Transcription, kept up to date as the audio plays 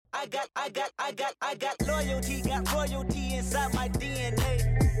got loyalty, got royalty inside my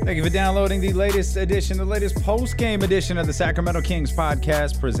DNA. Thank you for downloading the latest post-game edition of the Sacramento Kings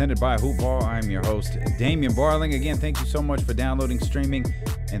podcast presented by Hoop Ball. I'm your host, Damian Barling. Again, thank you so much for downloading, streaming,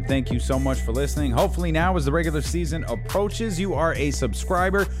 and thank you so much for listening. Hopefully now, as the regular season approaches, you are a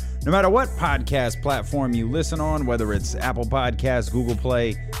subscriber. No matter what podcast platform you listen on, whether it's Apple Podcasts, Google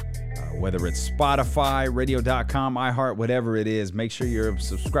Play, whether it's Spotify, radio.com, iHeart, whatever it is, make sure you're a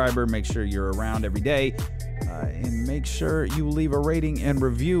subscriber, make sure you're around every day, and make sure you leave a rating and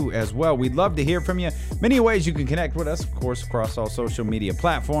review as well. We'd love to hear from you. Many ways you can connect with us, of course, across all social media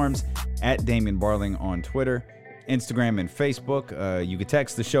platforms, at Damian Barling on Twitter, Instagram, and Facebook. You can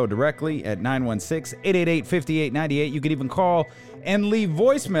text the show directly at 916-888-5898. You can even call and leave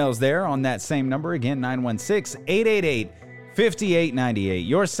voicemails there on that same number. Again, 916-888-5898.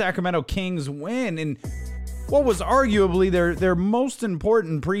 Your Sacramento Kings win in what was arguably their most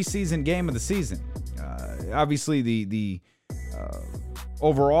important preseason game of the season. Obviously, the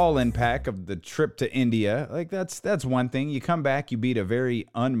overall impact of the trip to India, like that's one thing. You come back, you beat a very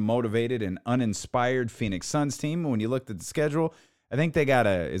unmotivated and uninspired Phoenix Suns team. When you looked at the schedule, I think they got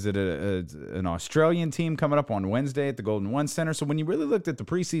an Australian team coming up on Wednesday at the Golden One Center. So when you really looked at the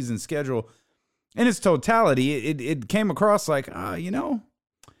preseason schedule in its totality, it came across like, a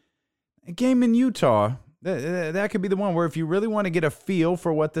game in Utah, that could be the one where if you really want to get a feel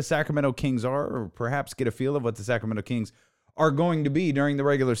for what the Sacramento Kings are, or perhaps get a feel of what the Sacramento Kings are going to be during the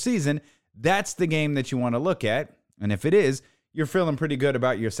regular season, that's the game that you want to look at. And if it is, you're feeling pretty good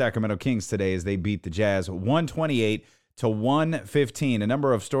about your Sacramento Kings today as they beat the Jazz 128-115. A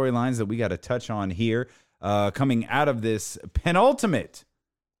number of storylines that we got to touch on here coming out of this penultimate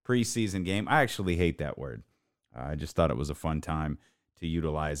preseason game. I actually hate that word. I just thought it was a fun time to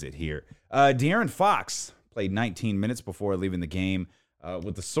utilize it here. De'Aaron Fox played 19 minutes before leaving the game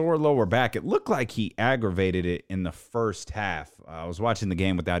with the sore lower back. It looked like he aggravated it in the first half. I was watching the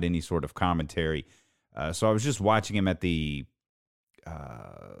game without any sort of commentary, so I was just watching him at the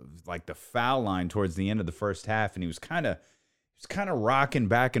the foul line towards the end of the first half, and he was kind of rocking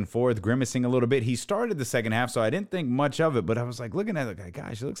back and forth, grimacing a little bit. He started the second half, so I didn't think much of it, but I was like looking at it,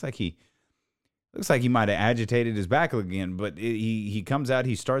 gosh, it looks like he might have agitated his back again. But he comes out,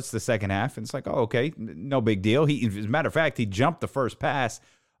 he starts the second half, and it's like, oh, okay, no big deal. As a matter of fact, he jumped the first pass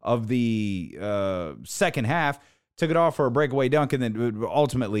of the second half, took it off for a breakaway dunk, and then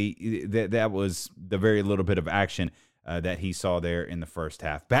ultimately that was the very little bit of action that he saw there in the first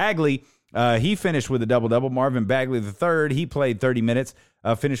half. Bagley, he finished with a double-double. Marvin Bagley III, he played 30 minutes,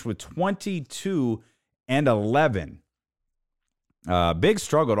 finished with 22 and 11. Big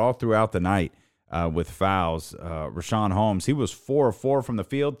struggled all throughout the night with fouls. Rashawn Holmes, he was 4 of 4 from the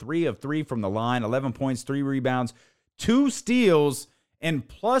field, 3 of 3 from the line, 11 points, 3 rebounds, 2 steals, and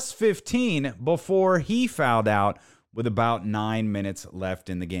plus 15 before he fouled out with about 9 minutes left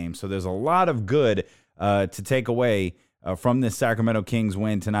in the game. So there's a lot of good to take away from this Sacramento Kings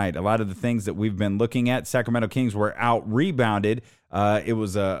win tonight. A lot of the things that we've been looking at, Sacramento Kings were out-rebounded. It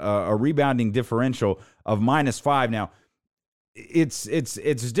was a rebounding differential of -5. Now,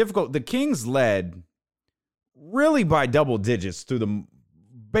 it's difficult. The Kings led really by double digits through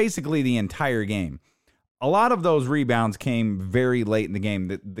basically the entire game. A lot of those rebounds came very late in the game.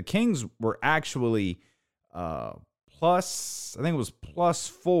 The Kings were actually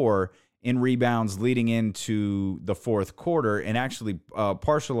 +4 in rebounds leading into the fourth quarter, and actually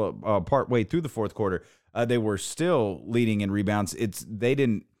part way through the fourth quarter, they were still leading in rebounds. They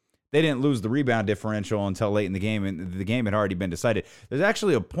didn't lose the rebound differential until late in the game, and the game had already been decided. There's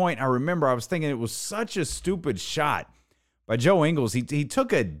actually a point I remember I was thinking it was such a stupid shot by Joe Ingles. He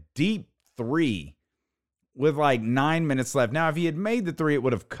took a deep three with like 9 minutes left. Now, if he had made the three, it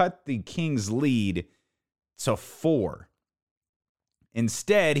would have cut the Kings' lead to 4.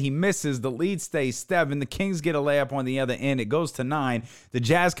 Instead, he misses. The lead stays 7. The Kings get a layup on the other end. It goes to 9. The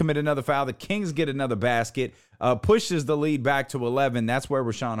Jazz commit another foul. The Kings get another basket, pushes the lead back to 11. That's where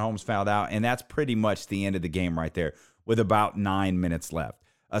Rashawn Holmes fouled out, and that's pretty much the end of the game right there with about 9 minutes left.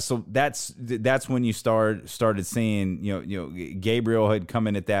 So that's when you started seeing, Gabriel had come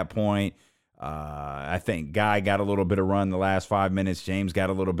in at that point. I think Guy got a little bit of run the last 5 minutes. James got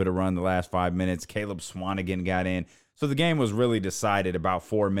a little bit of run the last 5 minutes. Caleb Swanigan got in. So the game was really decided about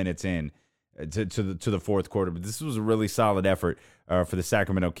 4 minutes in to the fourth quarter. But this was a really solid effort for the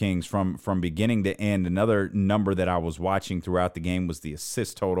Sacramento Kings from beginning to end. Another number that I was watching throughout the game was the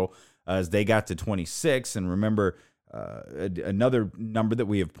assist total as they got to 26. And remember, another number that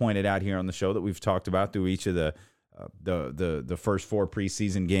we have pointed out here on the show that we've talked about through each of the first 4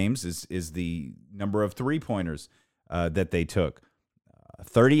 preseason games is the number of 3-pointers that they took.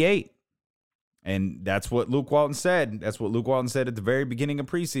 38. And that's what Luke Walton said. That's what Luke Walton said at the very beginning of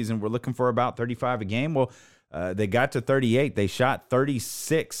preseason. We're looking for about 35 a game. Well, they got to 38. They shot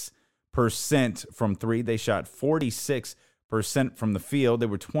 36% from three. They shot 46% from the field. They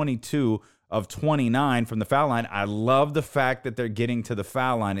were 22 of 29 from the foul line. I love the fact that they're getting to the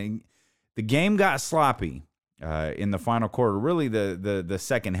foul line. And the game got sloppy in the final quarter. Really, the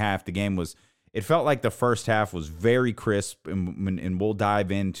second half, the game was, it felt like the first half was very crisp, and we'll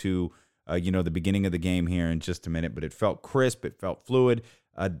dive into the beginning of the game here in just a minute, but it felt crisp. It felt fluid.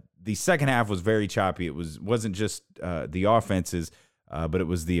 The second half was very choppy. It wasn't just the offenses, but it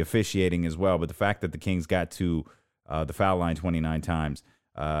was the officiating as well. But the fact that the Kings got to the foul line 29 times,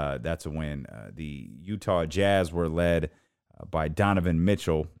 that's a win. The Utah Jazz were led by Donovan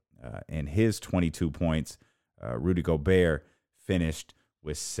Mitchell and his 22 points. Rudy Gobert finished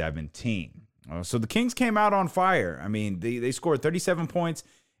with 17. So the Kings came out on fire. I mean, they scored 37 points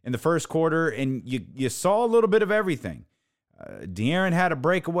in the first quarter, and you saw a little bit of everything. De'Aaron had a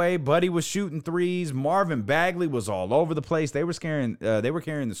breakaway. Buddy was shooting threes. Marvin Bagley was all over the place. They were carrying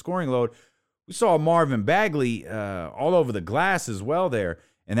the scoring load. We saw Marvin Bagley all over the glass as well there.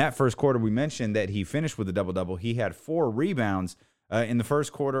 In that first quarter, we mentioned that he finished with a double-double. He had 4 rebounds in the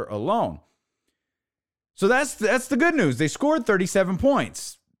first quarter alone. So that's the good news. They scored 37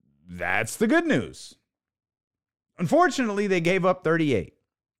 points. That's the good news. Unfortunately, they gave up 38.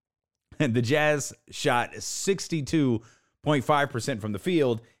 And the Jazz shot 62.5% from the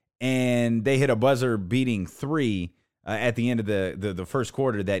field, and they hit a buzzer-beating 3 at the end of the first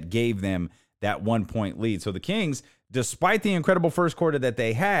quarter that gave them that 1-point lead. So the Kings, despite the incredible first quarter that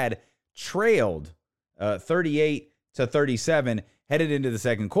they had, trailed 38-37, headed into the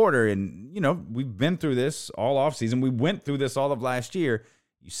second quarter. And, we've been through this all offseason. We went through this all of last year.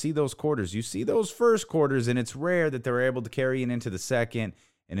 You see those quarters. You see those first quarters, and it's rare that they're able to carry it into the second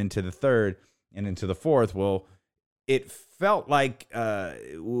and into the third and into the fourth. Well, it felt like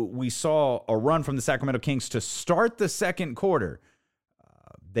we saw a run from the Sacramento Kings to start the second quarter.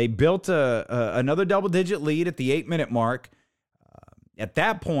 They built another double-digit lead at the 8-minute mark. At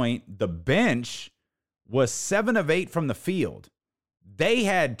that point, the bench was 7 of 8 from the field. They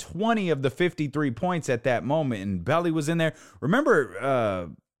had 20 of the 53 points at that moment, and Belly was in there. Remember,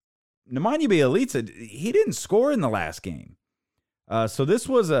 Nemanja Bjelica, he didn't score in the last game. So this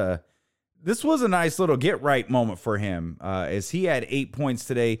was a nice little get-right moment for him, as he had 8 points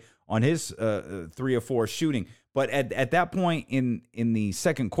today on his 3 of 4 shooting. But at that point in the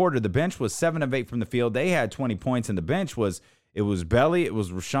second quarter, the bench was 7 of 8 from the field. They had 20 points, and the bench was Belly, it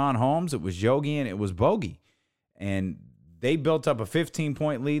was Rashawn Holmes, it was Yogi, and it was Bogey. And they built up a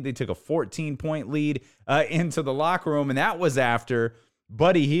 15-point lead. They took a 14-point lead into the locker room, and that was after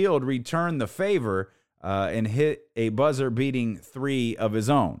Buddy Hield returned the favor and hit a buzzer-beating 3 of his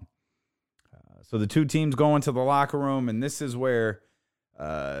own. So the two teams go into the locker room, and this is where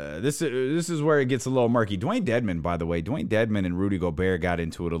this is where it gets a little murky. Dwayne Dedmon and Rudy Gobert got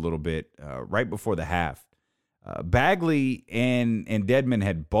into it a little bit right before the half. Bagley and Dedmon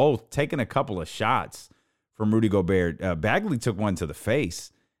had both taken a couple of shots from Rudy Gobert. Bagley took one to the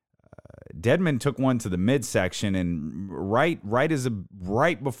face. Dedmon took one to the midsection, and right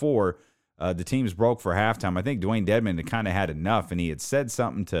before the teams broke for halftime, I think Dwayne Dedmon had kind of had enough, and he had said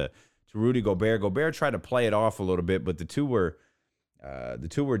something to Rudy Gobert. Gobert tried to play it off a little bit, but the two were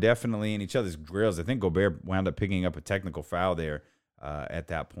definitely in each other's grills. I think Gobert wound up picking up a technical foul there at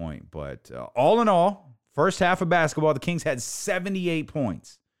that point. But all in all, first half of basketball, the Kings had 78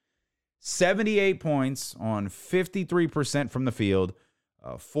 points. 78 points on 53% from the field,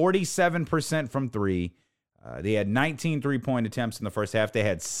 47% from three. They had 19 three-point attempts in the first half. They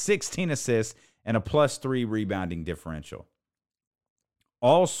had 16 assists and a +3 rebounding differential.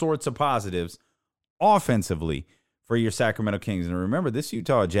 All sorts of positives offensively for your Sacramento Kings. And remember, this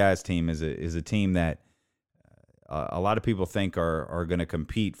Utah Jazz team is a team that a lot of people think are going to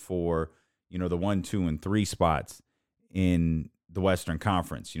compete for, the 1, 2, and 3 spots in the Western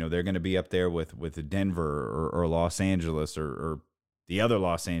Conference. They're going to be up there with Denver or Los Angeles or the other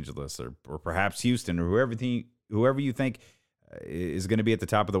Los Angeles or perhaps Houston or whoever you think is going to be at the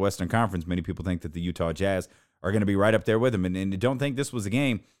top of the Western Conference. Many people think that the Utah Jazz are going to be right up there with them. And don't think this was a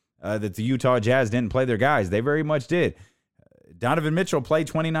game that the Utah Jazz didn't play their guys. They very much did. Donovan Mitchell played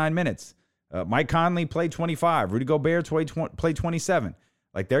 29 minutes. Mike Conley played 25. Rudy Gobert played 27.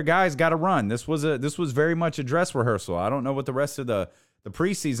 Like, their guys got to run. This was very much a dress rehearsal. I don't know what the rest of the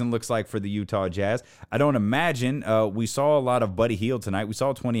preseason looks like for the Utah Jazz. I don't imagine. We saw a lot of Buddy Hield tonight. We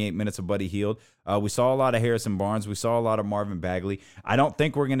saw 28 minutes of Buddy Hield. We saw a lot of Harrison Barnes. We saw a lot of Marvin Bagley. I don't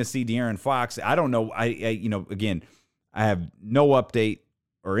think we're going to see De'Aaron Fox. I don't know. Again, I have no update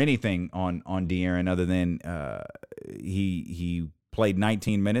or anything on De'Aaron other than he played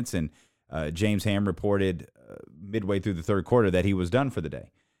 19 minutes, and James Ham reported midway through the third quarter that he was done for the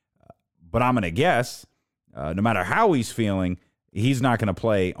day. But I'm going to guess, no matter how he's feeling, he's not going to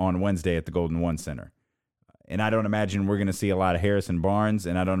play on Wednesday at the Golden One Center. And I don't imagine we're going to see a lot of Harrison Barnes,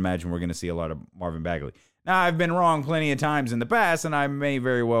 and I don't imagine we're going to see a lot of Marvin Bagley. Now, I've been wrong plenty of times in the past, and I may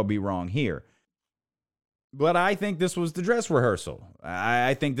very well be wrong here. But I think this was the dress rehearsal.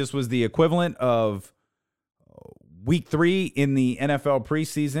 I think this was the equivalent of week 3 in the NFL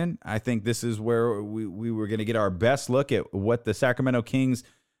preseason. I think this is where we were going to get our best look at what the Sacramento Kings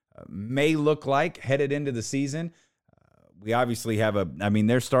may look like headed into the season. We obviously have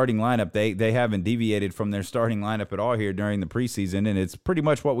their starting lineup, they haven't deviated from their starting lineup at all here during the preseason, and it's pretty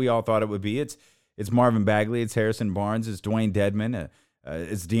much what we all thought it would be. It's Marvin Bagley, it's Harrison Barnes, it's Dwayne Dedmon,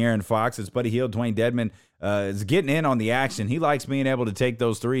 it's De'Aaron Fox, it's Buddy Hield. Dwayne Dedmon is getting in on the action. He likes being able to take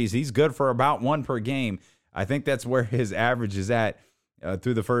those threes. He's good for about 1 per game. I think that's where his average is at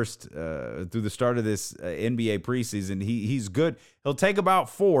through the start of this NBA preseason. He's good. He'll take about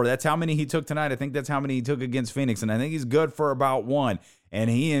 4. That's how many he took tonight. I think that's how many he took against Phoenix, and I think he's good for about 1. And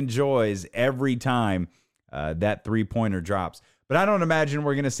he enjoys every time that 3-pointer drops. But I don't imagine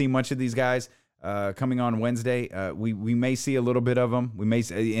we're going to see much of these guys coming on Wednesday. We may see a little bit of them. We may,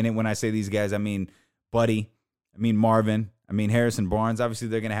 and when I say these guys, I mean Buddy, I mean Marvin, I mean Harrison Barnes. Obviously,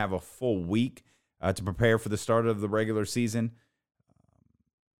 they're going to have a full week to prepare for the start of the regular season.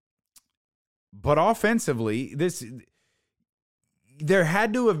 But offensively, there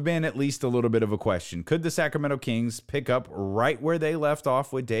had to have been at least a little bit of a question. Could the Sacramento Kings pick up right where they left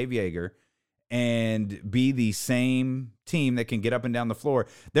off with Dave Yeager and be the same team that can get up and down the floor?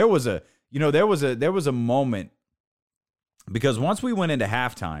 There was a moment, because once we went into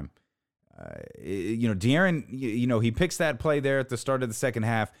halftime, De'Aaron, he picks that play there at the start of the second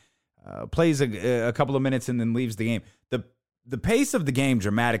half, plays a couple of minutes and then leaves the game. The pace of the game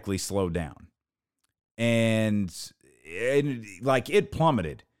dramatically slowed down. And it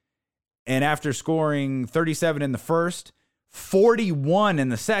plummeted. And after scoring 37 in the first, 41 in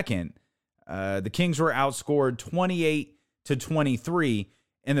the second, the Kings were outscored 28-23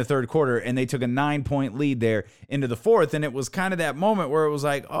 in the third quarter, and they took a 9-point lead there into the fourth. And it was kind of that moment where it was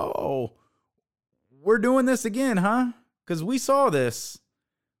like, oh, we're doing this again, huh? Because we saw this.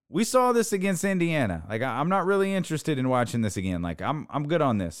 We saw this against Indiana. Like, I'm not really interested in watching this again. Like, I'm good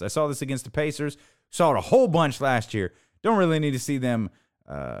on this. I saw this against the Pacers. Saw it a whole bunch last year. Don't really need to see them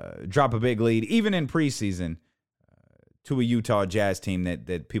drop a big lead, even in preseason, to a Utah Jazz team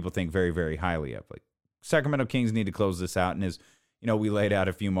that people think very, very highly of. Like, Sacramento Kings need to close this out. And as we laid out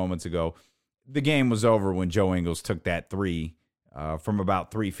a few moments ago, the game was over when Joe Ingles took that 3 from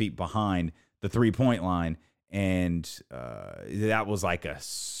about 3 feet behind the 3-point line. And that was like a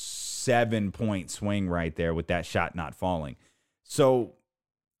 7-point swing right there with that shot not falling. So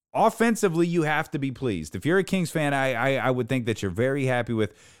offensively, you have to be pleased. If you're a Kings fan, I would think that you're very happy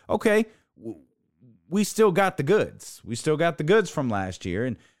with, okay, we still got the goods. We still got the goods from last year.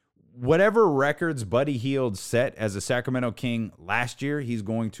 And whatever records Buddy Hield set as a Sacramento King last year, he's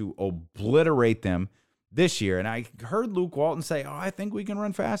going to obliterate them this year. And I heard Luke Walton say, I think we can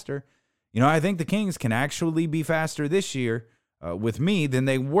run faster. I think the Kings can actually be faster this year with me than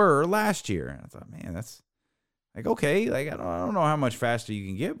they were last year. And I thought, man, that's like, okay, like I don't know how much faster you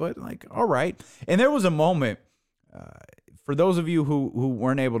can get, but like, all right. And there was a moment, for those of you who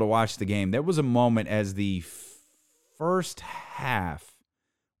weren't able to watch the game, there was a moment as the first half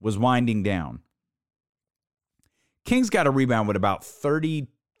was winding down. Kings got a rebound with about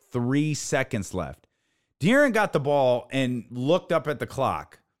 33 seconds left. De'Aaron got the ball and looked up at the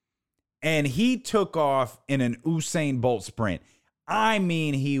clock. And he took off in an Usain Bolt sprint. I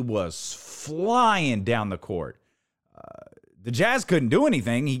mean, he was flying down the court. The Jazz couldn't do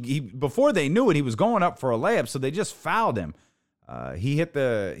anything. He before they knew it, he was going up for a layup, so they just fouled him. He hit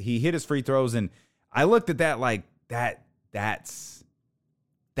his free throws, and I looked at that like that's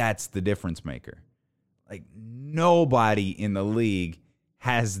the difference maker. Like, nobody in the league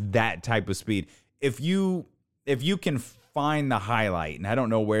has that type of speed. If you can find the highlight, and I don't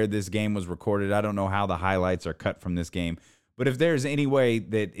know where this game was recorded. I don't know how the highlights are cut from this game. But if there's any way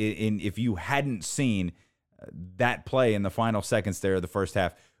that if you hadn't seen that play in the final seconds there of the first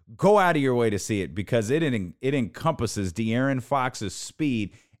half, go out of your way to see it, because it encompasses De'Aaron Fox's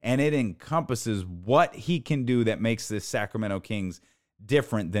speed, and it encompasses what he can do that makes this Sacramento Kings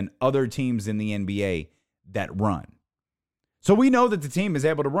different than other teams in the NBA that run. So we know that the team is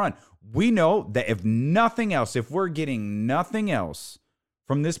able to run. We know that if nothing else, if we're getting nothing else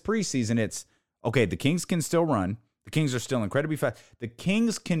from this preseason, it's, okay, the Kings can still run. The Kings are still incredibly fast. The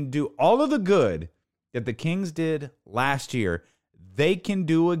Kings can do all of the good that the Kings did last year. They can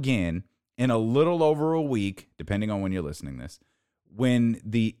do again in a little over a week, depending on when you're listening to this, when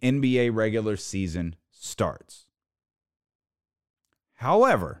the NBA regular season starts.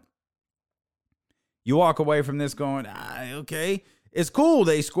 However, you walk away from this going, okay, it's cool.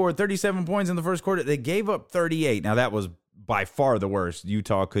 They scored 37 points in the first quarter. They gave up 38. Now, that was by far the worst.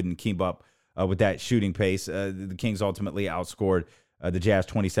 Utah couldn't keep up with that shooting pace. The Kings ultimately outscored the Jazz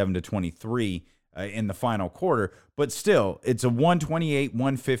 27-23 in the final quarter. But still, it's a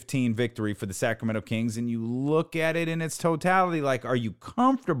 128-115 victory for the Sacramento Kings. And you look at it in its totality, like, are you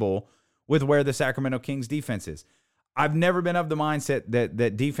comfortable with where the Sacramento Kings defense is? I've never been of the mindset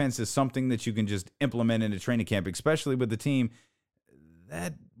that defense is something that you can just implement in a training camp, especially with the team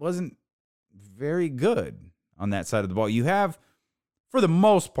that wasn't very good on that side of the ball. You have, for the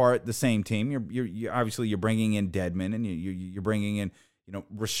most part, the same team. You're obviously you're bringing in Dedmon, and you're bringing in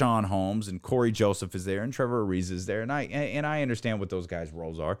Rashawn Holmes, and Corey Joseph is there, and Trevor Ariza is there, and I understand what those guys'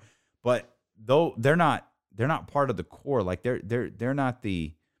 roles are, but though they're not part of the core. Like they're not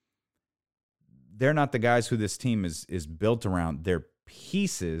the guys who this team is built around. They're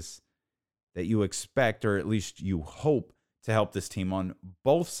pieces that you expect, or at least you hope, to help this team on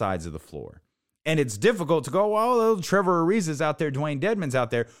both sides of the floor. And it's difficult to go, well, Trevor Ariza's out there, Dwayne Dedmon's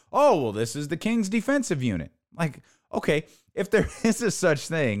out there. Oh, well, this is the Kings defensive unit. Like, okay, if there is a such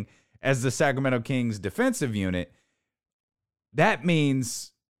thing as the Sacramento Kings defensive unit, that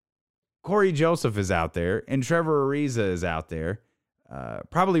means Corey Joseph is out there and Trevor Ariza is out there.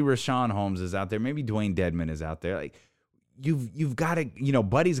 Probably Rashawn Holmes is out there. Maybe Dwayne Dedmon is out there. Like, you've got to,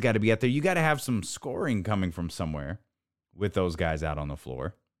 Buddy's got to be out there. You got to have some scoring coming from somewhere with those guys out on the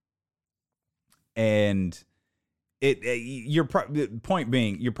floor. And the point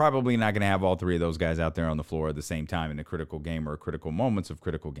being, you're probably not going to have all three of those guys out there on the floor at the same time in a critical game or critical moments of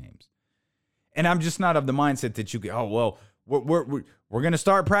critical games. And I'm just not of the mindset that you go, oh, well, we're going to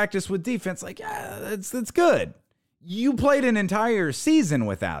start practice with defense. Like, yeah, that's good. You played an entire season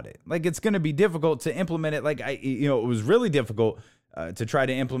without it. Like, it's going to be difficult to implement it. Like, it was really difficult to try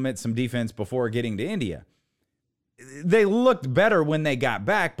to implement some defense before getting to India. They looked better when they got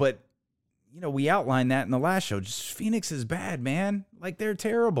back, but we outlined that in the last show. Just Phoenix is bad, man. Like, they're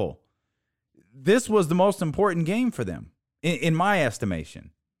terrible. This was the most important game for them, in my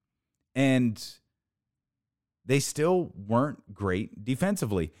estimation. And they still weren't great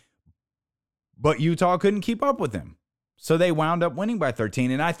defensively. But Utah couldn't keep up with them. So they wound up winning by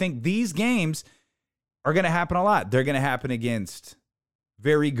 13. And I think these games are going to happen a lot. They're going to happen against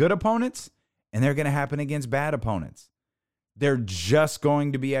very good opponents, and they're going to happen against bad opponents. They're just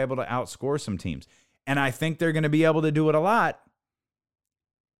going to be able to outscore some teams. And I think they're going to be able to do it a lot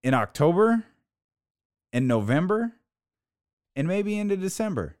in October, in November, and maybe into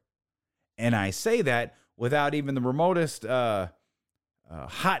December. And I say that without even the remotest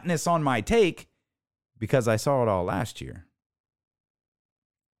hotness on my take, because I saw it all last year.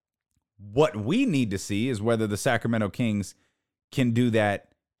 What we need to see is whether the Sacramento Kings can do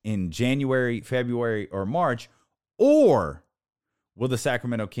that in January, February, or March, or will the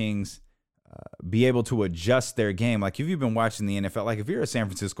Sacramento Kings be able to adjust their game? Like, if you've been watching the NFL, like if you're a San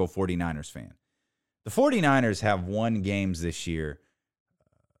Francisco 49ers fan, the 49ers have won games this year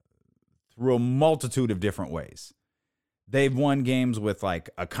through a multitude of different ways. They've won games with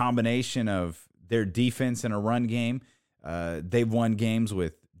like a combination of their defense and a run game. They've won games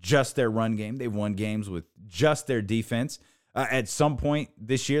with just their run game. They've won games with just their defense. At some point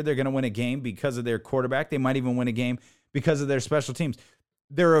this year, they're going to win a game because of their quarterback. They might even win a game because of their special teams.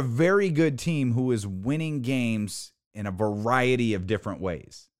 They're a very good team who is winning games in a variety of different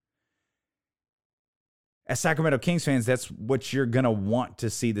ways. As Sacramento Kings fans, that's what you're going to want to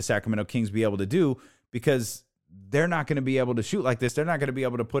see the Sacramento Kings be able to do, because they're not going to be able to shoot like this. They're not going to be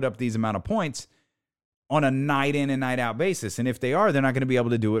able to put up these amount of points on a night in and night out basis. And if they are, they're not going to be able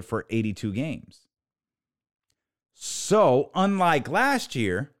to do it for 82 games. So, unlike last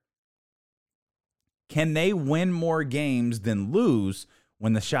year, can they win more games than lose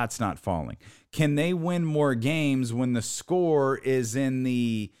when the shot's not falling? Can they win more games when the score is in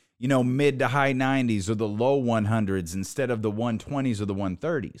the, mid to high 90s or the low 100s instead of the 120s or the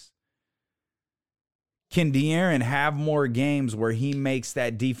 130s? Can De'Aaron have more games where he makes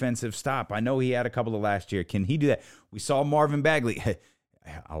that defensive stop? I know he had a couple of last year. Can he do that? We saw Marvin Bagley.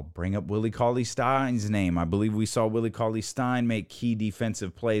 I'll bring up Willie Cauley-Stein's name. I believe we saw Willie Cauley-Stein make key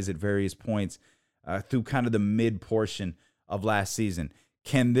defensive plays at various points through kind of the mid portion of last season.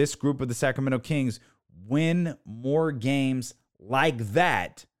 Can this group of the Sacramento Kings win more games like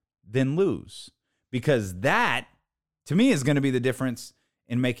that than lose? Because that to me, is going to be the difference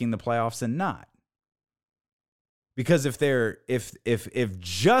in making the playoffs and not. Because if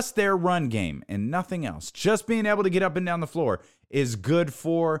just their run game and nothing else, just being able to get up and down the floor is good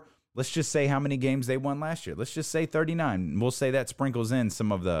for, let's just say how many games they won last year. Let's just say 39. We'll say that sprinkles in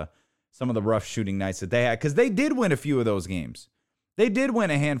some of the rough shooting nights that they had, because they did win a few of those games. They did win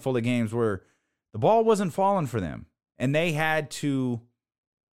a handful of games where the ball wasn't falling for them, and they had to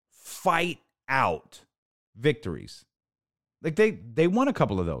fight out victories. Like they won a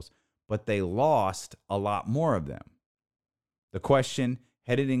couple of those, but they lost a lot more of them. The question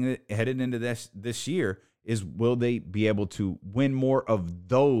headed into this year is, will they be able to win more of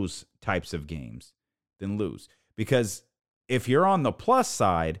those types of games than lose? Because if you're on the plus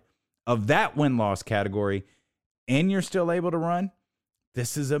side of that win-loss category and you're still able to run,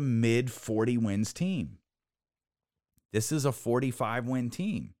 this is a mid-40 wins team. This is a 45-win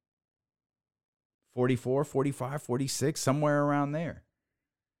team. 44, 45, 46, somewhere around there.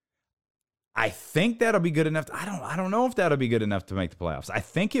 I think that'll be good enough. I don't know if that'll be good enough to make the playoffs. I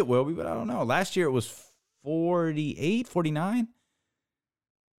think it will be, but I don't know. Last year it was 48, 49. I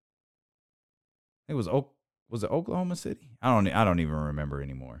think it was it Oklahoma City? I don't even remember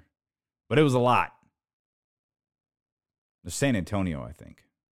anymore. But it was a lot. There's San Antonio, I think.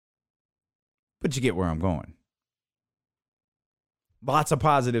 But you get where I'm going. Lots of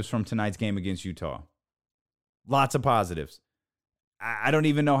positives from tonight's game against Utah. Lots of positives. I don't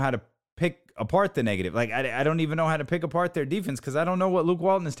even know how to pick apart the negative. Like, I don't even know how to pick apart their defense because I don't know what Luke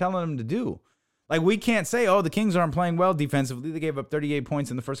Walton is telling them to do. Like, we can't say, oh, the Kings aren't playing well defensively. They gave up 38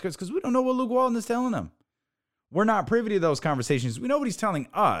 points in the first quarter, because we don't know what Luke Walton is telling them. We're not privy to those conversations. We know what he's telling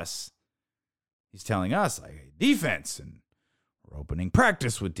us. He's telling us, like, defense, and we're opening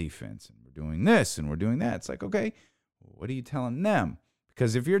practice with defense, and we're doing this, and we're doing that. It's like, okay, what are you telling them?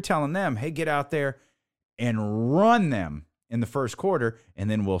 Because if you're telling them, hey, get out there and run them in the first quarter, and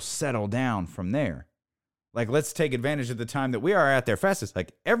then we'll settle down from there. Like, let's take advantage of the time that we are at their fastest.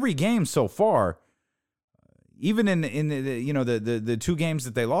 Like, every game so far, even in the two games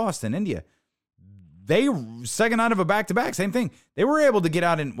that they lost in India, they, second out of a back-to-back, same thing. They were able to get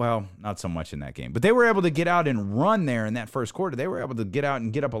out and, well, not so much in that game, but they were able to get out and run there in that first quarter. They were able to get out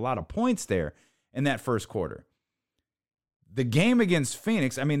and get up a lot of points there in that first quarter. The game against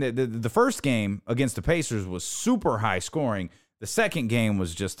Phoenix, I mean, the first game against the Pacers was super high scoring. The second game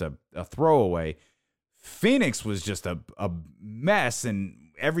was just a throwaway. Phoenix was just a mess,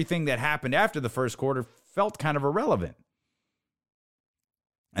 and everything that happened after the first quarter felt kind of irrelevant.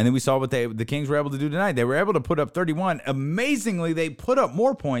 And then we saw what the Kings were able to do tonight. They were able to put up 31. Amazingly, they put up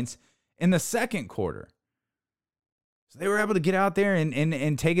more points in the second quarter. So they were able to get out there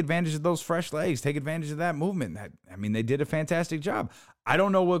and take advantage of those fresh legs, take advantage of that movement. They did a fantastic job. I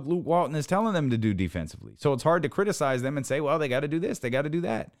don't know what Luke Walton is telling them to do defensively. So it's hard to criticize them and say, well, they got to do this, they got to do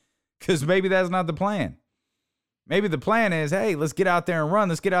that. Because maybe that's not the plan. Maybe the plan is, hey, let's get out there and run.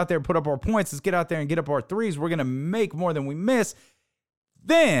 Let's get out there and put up our points. Let's get out there and get up our threes. We're going to make more than we miss.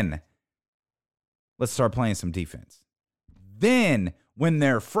 Then let's start playing some defense. Then, when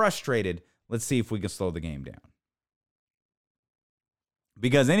they're frustrated, let's see if we can slow the game down.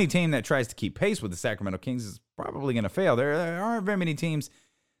 Because any team that tries to keep pace with the Sacramento Kings is probably going to fail. There aren't very many teams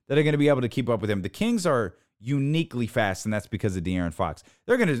that are going to be able to keep up with them. The Kings are uniquely fast, and that's because of De'Aaron Fox.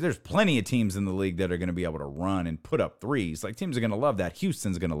 There's plenty of teams in the league that are going to be able to run and put up threes. Like, teams are going to love that.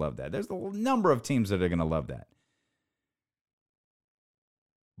 Houston's going to love that. There's a number of teams that are going to love that.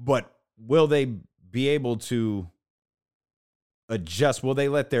 But will they be able to adjust? Will they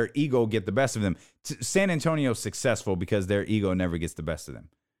let their ego get the best of them? San Antonio's successful because their ego never gets the best of them.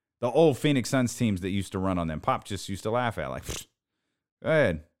 The old Phoenix Suns teams that used to run on them, Pop just used to laugh at, like, go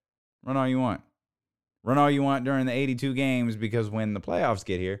ahead, run all you want. Run all you want during the 82 games, because when the playoffs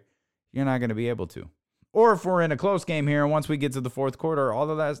get here, you're not going to be able to. Or if we're in a close game here, and once we get to the fourth quarter,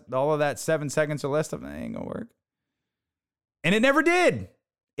 all of that 7 seconds or less stuff, that ain't going to work. And it never did.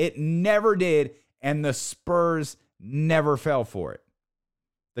 It never did, and the Spurs never fell for it.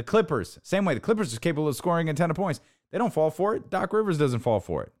 The Clippers, same way. The Clippers are capable of scoring a ton of points. They don't fall for it. Doc Rivers doesn't fall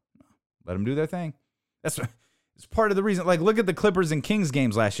for it. Let them do their thing. It's part of the reason. Like, look at the Clippers and Kings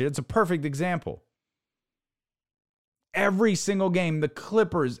games last year. It's a perfect example. Every single game, the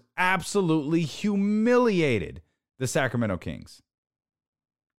Clippers absolutely humiliated the Sacramento Kings.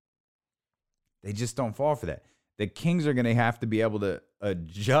 They just don't fall for that. The Kings are going to have to be able to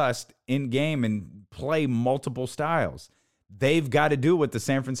adjust in game and play multiple styles. They've got to do what the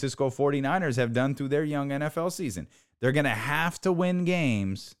San Francisco 49ers have done through their young NFL season. They're going to have to win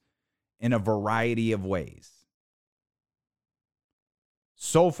games in a variety of ways.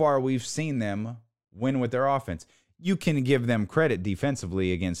 So far, we've seen them win with their offense. you can give them credit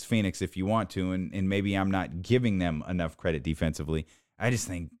defensively against Phoenix if you want to, and maybe I'm not giving them enough credit defensively. I just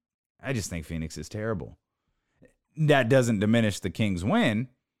think Phoenix is terrible. That doesn't diminish the Kings' win.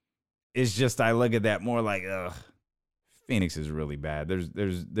 It's just I look at that more like, ugh, Phoenix is really bad.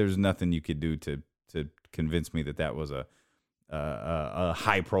 There's nothing you could do to convince me that was a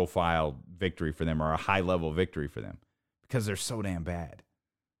high profile victory for them or a high level victory for them because they're so damn bad.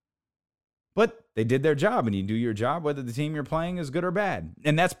 But they did their job, and you do your job whether the team you're playing is good or bad.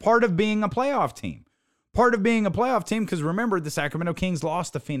 And that's part of being a playoff team. Part of being a playoff team, because remember, the Sacramento Kings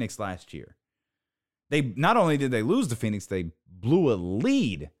lost to Phoenix last year. They not only did they lose to Phoenix, they blew a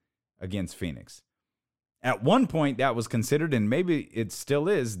lead against Phoenix. At one point, that was considered, and maybe it still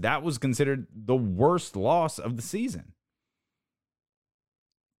is, that was considered the worst loss of the season.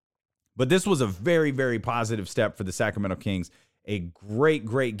 But this was a very, very positive step for the Sacramento Kings. A great,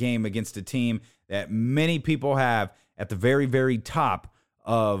 great game against a team that many people have at the very, very top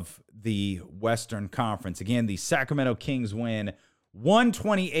of the Western Conference. Again, the Sacramento Kings win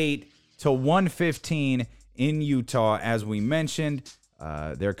 128-115 in Utah. As we mentioned,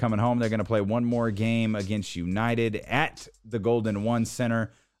 they're coming home. They're going to play one more game against United at the Golden One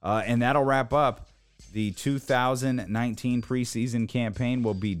Center, and that'll wrap up the 2019 preseason campaign.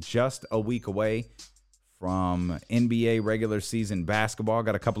 Will be just a week away from NBA regular season basketball.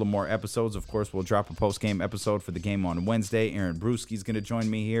 Got a couple of more episodes. Of course, we'll drop a post-game episode for the game on Wednesday. Aaron Brewski's going to join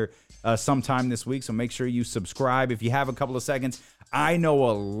me here sometime this week, so make sure you subscribe if you have a couple of seconds. I know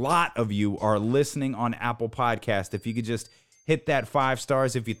a lot of you are listening on Apple Podcast. If you could just hit that 5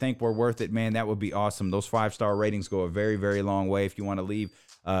 stars if you think we're worth it, man, that would be awesome. Those 5-star ratings go a very, very long way. If you want to leave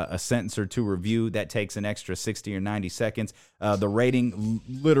a sentence or two review, that takes an extra 60 or 90 seconds. The rating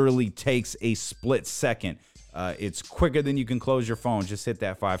literally takes a split second. It's quicker than you can close your phone. Just hit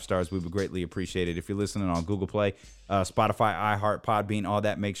that 5 stars. We would greatly appreciate it. If you're listening on Google Play, Spotify, iHeart, Podbean, all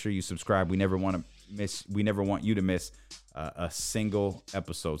that, make sure you subscribe. We never want you to miss a single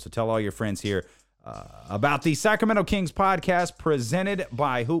episode. So tell all your friends here about the Sacramento Kings podcast presented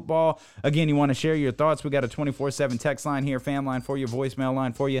by Hoopball. Again, you want to share your thoughts? We got a 24/7 text line here, fam line for you, voicemail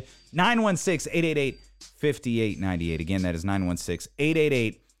line for you, 916-888-5898. Again, that is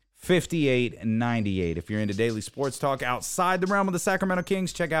 916-888-5898. If you're into daily sports talk outside the realm of the Sacramento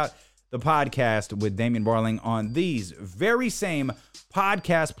Kings, check out the podcast with Damian Barling on these very same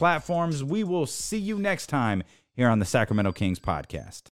podcast platforms. We will see you next time here on the Sacramento Kings podcast.